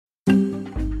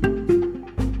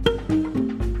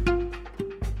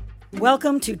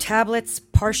Welcome to Tablets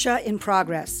Parsha in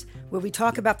Progress, where we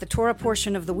talk about the Torah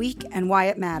portion of the week and why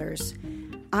it matters.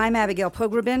 I'm Abigail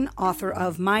Pogrobin, author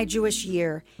of My Jewish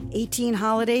Year, 18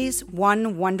 Holidays,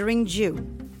 One Wandering Jew.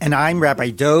 And I'm Rabbi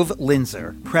Dov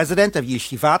Linzer, president of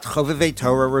Yeshivat Chovevei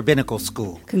Torah Rabbinical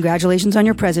School. Congratulations on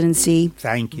your presidency.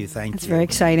 Thank you. It's very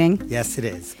exciting. Yes, it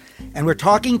is. And we're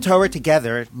talking Torah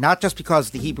together, not just because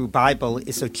the Hebrew Bible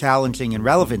is so challenging and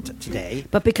relevant today,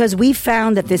 but because we've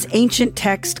found that this ancient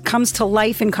text comes to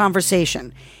life in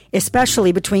conversation,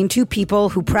 especially between two people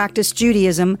who practice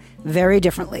Judaism very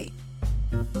differently.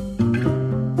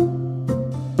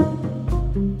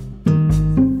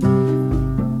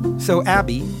 So,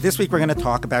 Abby, this week we're going to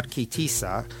talk about Ki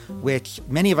Tisa, which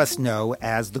many of us know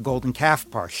as the Golden Calf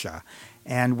Parsha.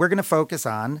 And we're going to focus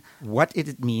on what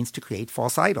it means to create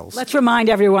false idols. Let's remind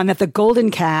everyone that the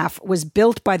golden calf was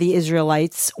built by the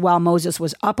Israelites while Moses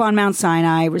was up on Mount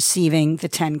Sinai receiving the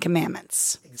Ten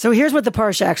Commandments. So here's what the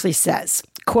Parsha actually says.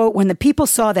 Quote, when the people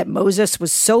saw that Moses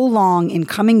was so long in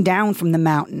coming down from the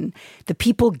mountain, the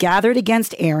people gathered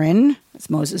against Aaron, that's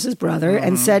Moses' brother,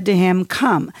 and said to him,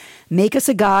 come, make us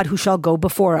a god who shall go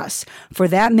before us. For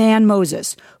that man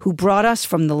Moses, who brought us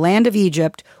from the land of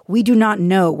Egypt, we do not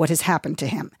know what has happened to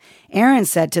him. Aaron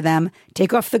said to them,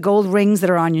 take off the gold rings that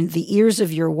are on the ears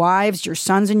of your wives, your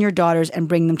sons, and your daughters, and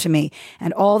bring them to me.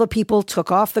 And all the people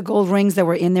took off the gold rings that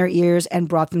were in their ears and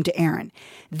brought them to Aaron.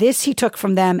 This he took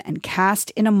from them and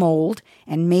cast in a mold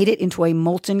and made it into a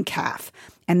molten calf.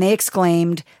 And they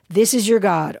exclaimed, this is your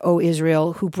God, O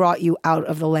Israel, who brought you out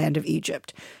of the land of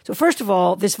Egypt. So first of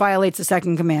all, this violates the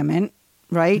second commandment,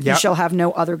 right? Yep. You shall have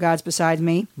no other gods besides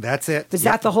me. That's it. Is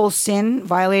that the whole sin,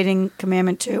 violating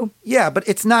commandment 2? Yeah, but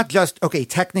it's not just, okay,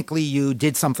 technically you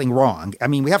did something wrong. I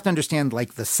mean, we have to understand,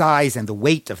 like, the size and the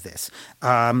weight of this.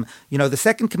 The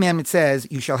second commandment says,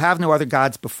 you shall have no other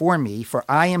gods before me, for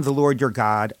I am the Lord your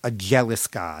God, a jealous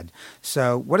God.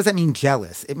 So what does that mean,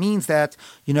 jealous? It means that,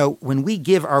 when we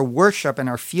give our worship and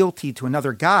our fealty to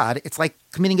another God, it's like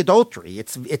committing adultery.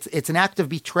 It's an act of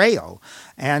betrayal.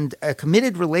 And a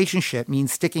committed relationship means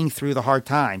sticking through the hard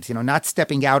times, not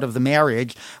stepping out of the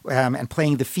marriage and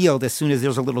playing the field as soon as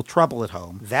there's a little trouble at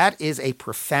home. That is a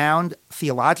profound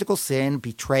theological sin,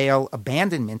 betrayal,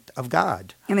 abandonment of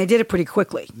God. And they did it pretty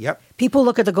quickly. Yep. People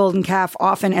look at the golden calf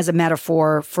often as a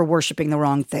metaphor for worshiping the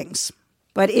wrong things.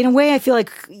 But in a way, I feel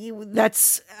like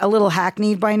that's a little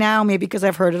hackneyed by now, maybe because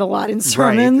I've heard it a lot in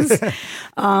sermons.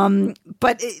 Right.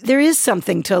 But there is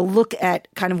something to look at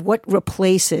kind of what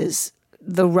replaces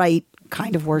the right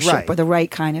kind of worship or the right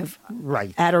kind of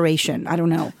adoration. I don't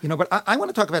know. But I want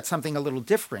to talk about something a little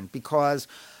different because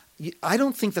I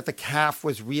don't think that the calf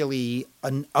was really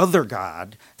an other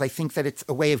god. I think that it's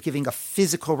a way of giving a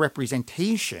physical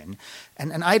representation.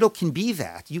 And an idol can be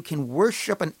that. You can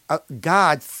worship a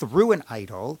god through an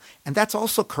idol, and that's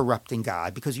also corrupting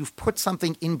God because you've put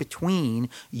something in between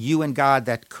you and God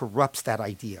that corrupts that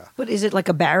idea. But is it like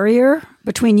a barrier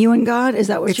between you and God? Is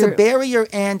that what it's a barrier,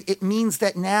 and it means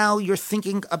that now you're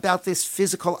thinking about this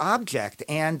physical object.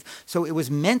 And so it was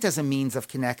meant as a means of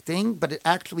connecting, but it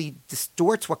actually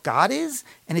distorts what God is,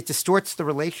 and it distorts the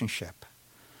relationship.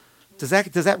 Does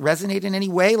that resonate in any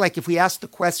way? Like if we ask the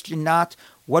question not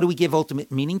what do we give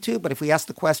ultimate meaning to, but if we ask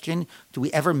the question, do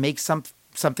we ever make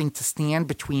something to stand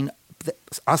between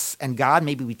us and God?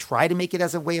 Maybe we try to make it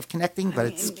as a way of connecting, but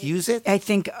it skews it. I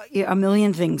think a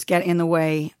million things get in the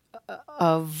way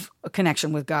of a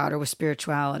connection with God or with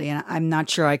spirituality, and I'm not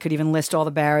sure I could even list all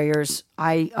the barriers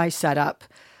I set up,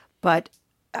 but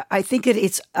I think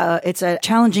it's a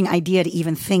challenging idea to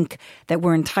even think that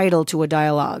we're entitled to a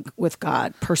dialogue with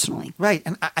God personally. Right.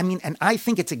 And I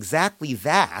think it's exactly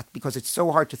that, because it's so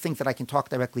hard to think that I can talk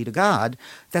directly to God.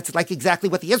 That's like exactly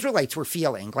what the Israelites were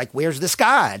feeling. Like, where's this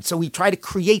God? So we try to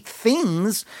create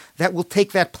things that will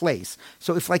take that place.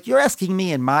 So if, like, you're asking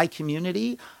me in my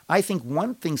community, I think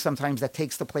one thing sometimes that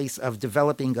takes the place of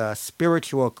developing a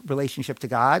spiritual relationship to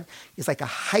God is like a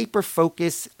hyper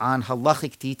focus on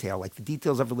halachic detail, like the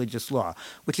details of religious law,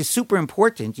 which is super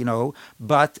important,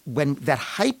 but when that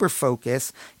hyper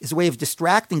focus is a way of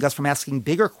distracting us from asking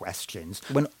bigger questions.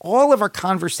 When all of our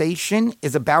conversation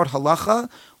is about halacha,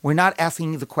 we're not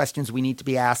asking the questions we need to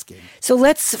be asking. So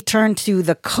let's turn to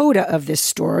the coda of this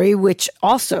story, which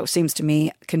also seems to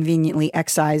me conveniently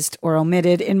excised or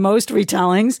omitted in most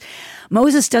retellings.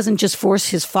 Moses doesn't just force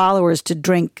his followers to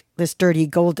drink this dirty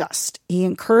gold dust. He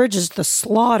encourages the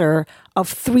slaughter of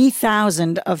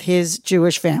 3,000 of his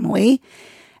Jewish family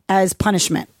as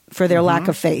punishment for their lack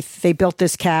of faith. They built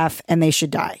this calf and they should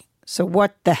die. So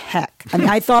what the heck? I mean,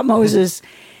 I thought Moses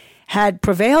had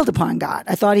prevailed upon God.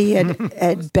 I thought he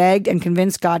had begged and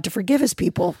convinced God to forgive his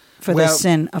people for the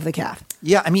sin of the calf.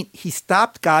 Yeah, I mean, he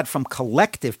stopped God from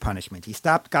collective punishment. He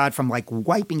stopped God from like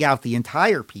wiping out the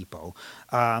entire people.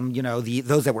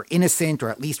 Those that were innocent or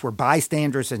at least were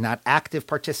bystanders and not active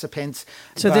participants.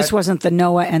 So this wasn't the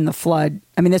Noah and the flood.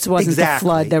 I mean, this wasn't the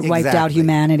flood that wiped out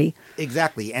humanity.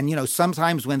 Exactly. And,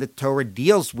 sometimes when the Torah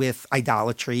deals with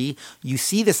idolatry, you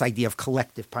see this idea of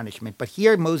collective punishment. But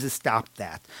here Moses stopped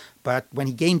that. But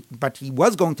he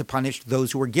was going to punish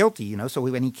those who were guilty, So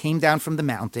when he came down from the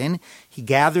mountain, he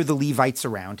gathered the Levites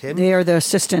around him. They are the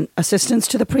assistants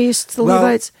to the priests, the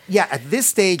Levites? Yeah, at this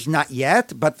stage, not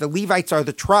yet, but the Levites are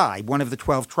the tribe, one of the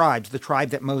 12 tribes, the tribe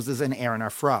that Moses and Aaron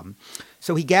are from.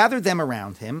 So he gathered them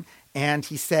around him, and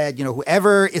he said,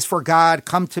 whoever is for God,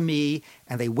 come to me.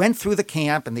 And they went through the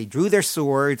camp, and they drew their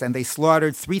swords, and they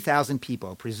slaughtered 3,000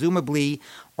 people, presumably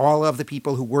all of the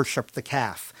people who worshipped the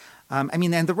calf.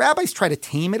 And the rabbis try to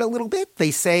tame it a little bit.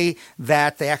 They say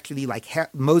that they actually,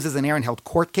 Moses and Aaron held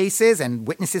court cases and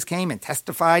witnesses came and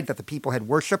testified that the people had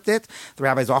worshipped it. The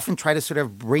rabbis often try to sort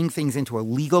of bring things into a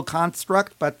legal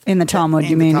construct, but... In the Talmud,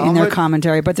 in their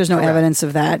commentary, but there's no evidence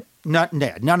of that? No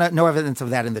evidence of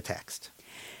that in the text.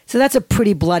 So that's a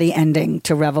pretty bloody ending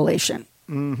to Revelation.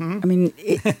 Mm-hmm. I mean,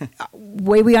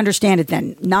 way we understand it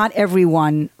then, not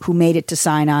everyone who made it to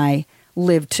Sinai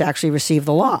lived to actually receive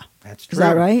the law. That's true. Is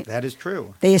that right? That is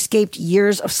true. They escaped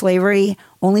years of slavery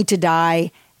only to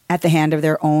die at the hand of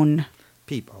their own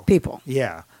people.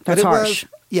 Yeah. That's harsh.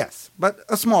 Yes, but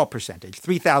a small percentage,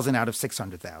 3,000 out of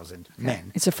 600,000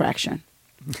 men. It's a fraction.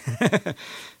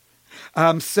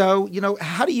 So,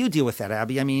 how do you deal with that,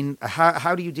 Abby? I mean,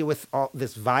 how do you deal with all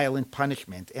this violent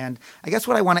punishment? And I guess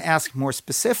what I want to ask more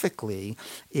specifically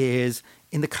is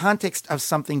in the context of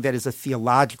something that is a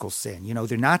theological sin.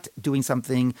 They're not doing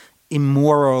something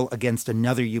immoral against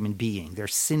another human being. They're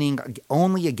sinning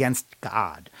only against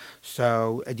God.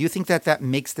 So do you think that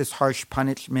makes this harsh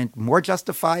punishment more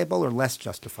justifiable or less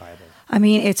justifiable? I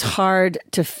mean, it's hard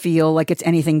to feel like it's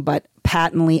anything but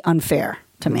patently unfair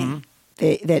to me.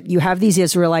 That you have these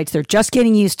Israelites, they're just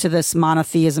getting used to this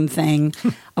monotheism thing.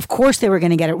 Of course they were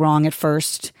going to get it wrong at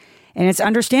first. And it's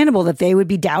understandable that they would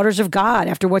be doubters of God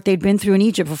after what they'd been through in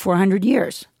Egypt for 400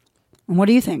 years. And what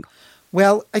do you think?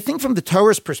 Well, I think from the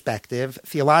Torah's perspective,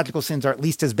 theological sins are at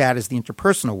least as bad as the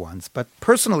interpersonal ones. But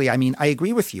personally, I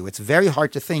agree with you. It's very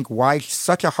hard to think why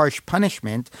such a harsh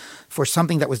punishment for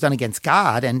something that was done against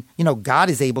God. And, God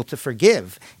is able to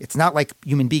forgive. It's not like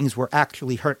human beings were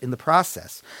actually hurt in the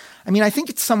process. I think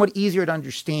it's somewhat easier to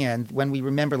understand when we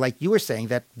remember, like you were saying,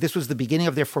 that this was the beginning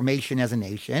of their formation as a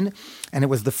nation, and it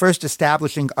was the first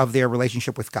establishing of their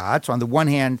relationship with God. So on the one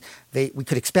hand, we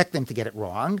could expect them to get it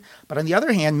wrong. But on the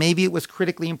other hand, maybe it was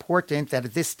critically important that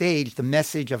at this stage, the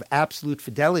message of absolute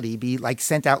fidelity be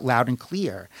sent out loud and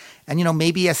clear. And,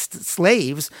 maybe as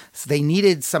slaves, they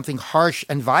needed something harsh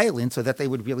and violent so that they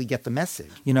would really get the message.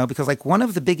 Because one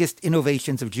of the biggest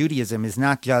innovations of Judaism is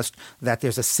not just that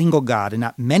there's a single God and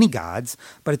not many gods,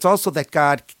 but it's also that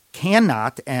God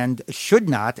cannot and should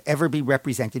not ever be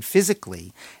represented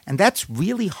physically. And that's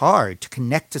really hard to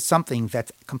connect to something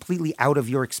that's completely out of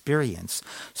your experience.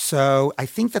 So I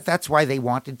think that's why they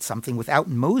wanted something without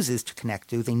Moses to connect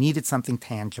to. They needed something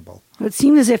tangible. It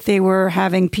seemed as if they were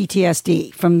having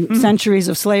PTSD from centuries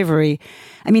of slavery.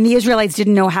 The Israelites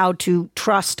didn't know how to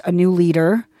trust a new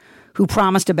leader who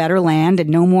promised a better land and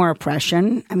no more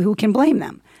oppression. Who can blame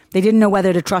them? They didn't know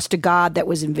whether to trust a God that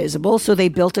was invisible, so they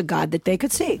built a God that they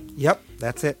could see. Yep,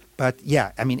 that's it. But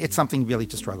yeah, it's something really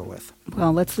to struggle with.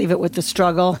 Well, let's leave it with the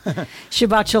struggle.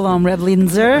 Shabbat Shalom, Reb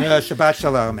Linzer. Shabbat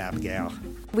Shalom, Abigail.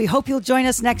 We hope you'll join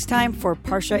us next time for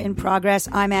Parsha in Progress.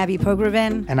 I'm Abby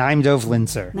Pogrebin. And I'm Dov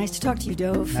Linzer. Nice to talk to you,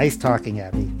 Dov. Nice talking,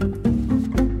 Abby.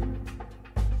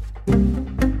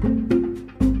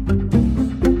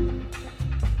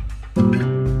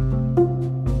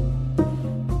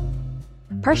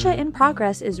 Parsha in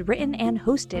Progress is written and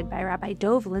hosted by Rabbi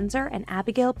Dov Linzer and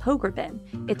Abigail Pogrebin.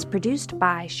 It's produced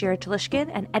by Shira Talishkin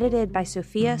and edited by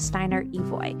Sophia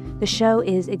Steiner-Evoy. The show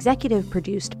is executive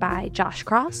produced by Josh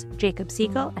Cross, Jacob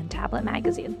Siegel, and Tablet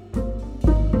Magazine.